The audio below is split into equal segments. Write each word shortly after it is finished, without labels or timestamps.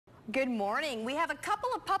Good morning. We have a couple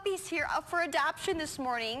of puppies here up for adoption this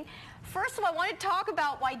morning. First of all, I want to talk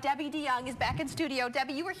about why Debbie DeYoung is back in studio.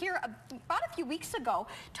 Debbie, you were here about a few weeks ago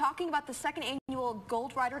talking about the second annual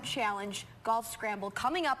Gold Rider Challenge Golf Scramble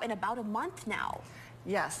coming up in about a month now.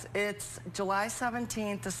 Yes, it's July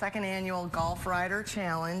 17th, the second annual Golf Rider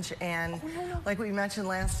Challenge, and like we mentioned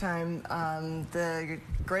last time, the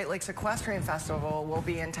Great Lakes Equestrian Festival will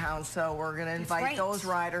be in town, so we're going to invite those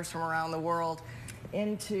riders from around the world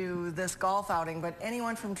into this golf outing. But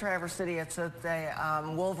anyone from Traverse City, it's at the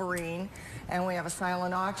Wolverine, and we have a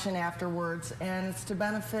silent auction afterwards, and it's to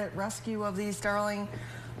benefit rescue of these darling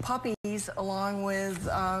puppies along with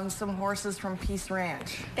some horses from Peace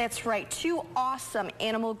Ranch. That's right, two awesome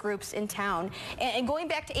animal groups in town. And going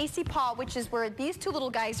back to AC Paw, which is where these two little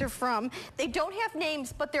guys are from, they don't have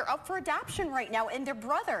names, but they're up for adoption right now, and they're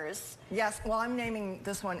brothers. Yes, well, I'm naming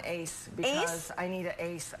this one Ace because I need an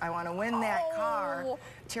ace. I want to win that car.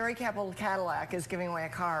 Cherry Capital Cadillac is giving away a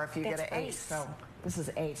car if you get an ace. So this is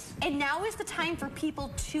Ace. And now is the time for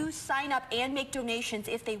people to sign up and make donations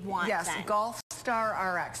if they want. Yes,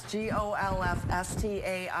 Golfstar RX,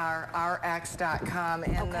 GOLFSTARRX.com.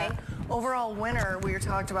 And the overall winner, we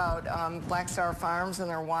talked about Black Star Farms and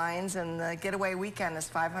their wines, and the getaway weekend is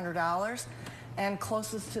 $500. And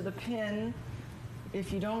closest to the pin,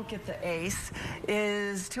 if you don't get the ace,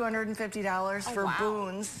 is $250 for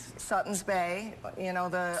Boone's, Sutton's Bay, you know,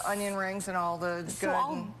 the onion rings and all the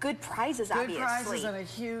good prizes, obviously. Good prizes and a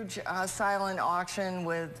huge silent auction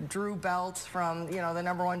with Drew belts from, you know, the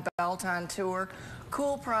 #1 belt on tour.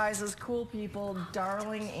 Cool prizes, cool people,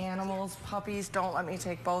 darling animals, puppies. Don't let me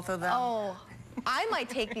take both of them. Oh. I might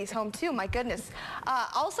take these home too, my goodness.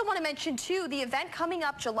 Also want to mention too, the event coming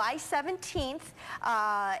up July 17th,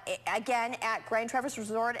 again at Grand Traverse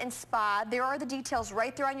Resort and Spa. There are the details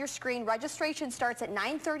right there on your screen. Registration starts at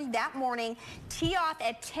 9:30 that morning, tee off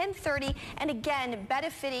at 10:30, and again,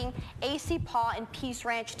 benefiting AC Paw and Peace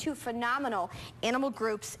Ranch, two phenomenal animal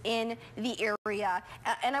groups in the area.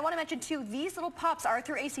 And I want to mention too, these little pups are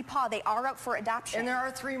through AC Paw. They are up for adoption. And there are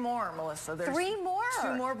 3 more, Melissa. There's 3 more?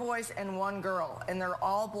 2 more boys and 1 girl. And they're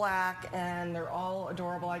all black and they're all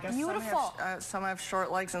adorable. I guess some have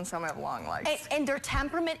short legs and some have long legs. And their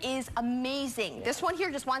temperament is amazing. Yeah. This one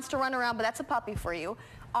here just wants to run around, but that's a puppy for you.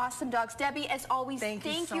 Awesome dogs. Debbie, as always,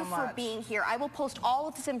 thank you for being here. I will post all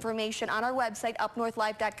of this information on our website,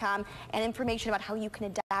 UpNorthLive.com, and information about how you can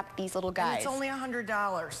adopt these little guys. And it's only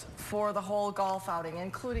 $100 for the whole golf outing,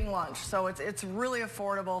 including lunch. So it's really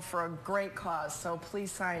affordable for a great cause. So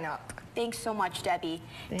please sign up. Thanks so much, Debbie.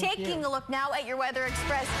 Taking a look now at your Weather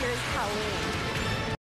Express, here's Colleen.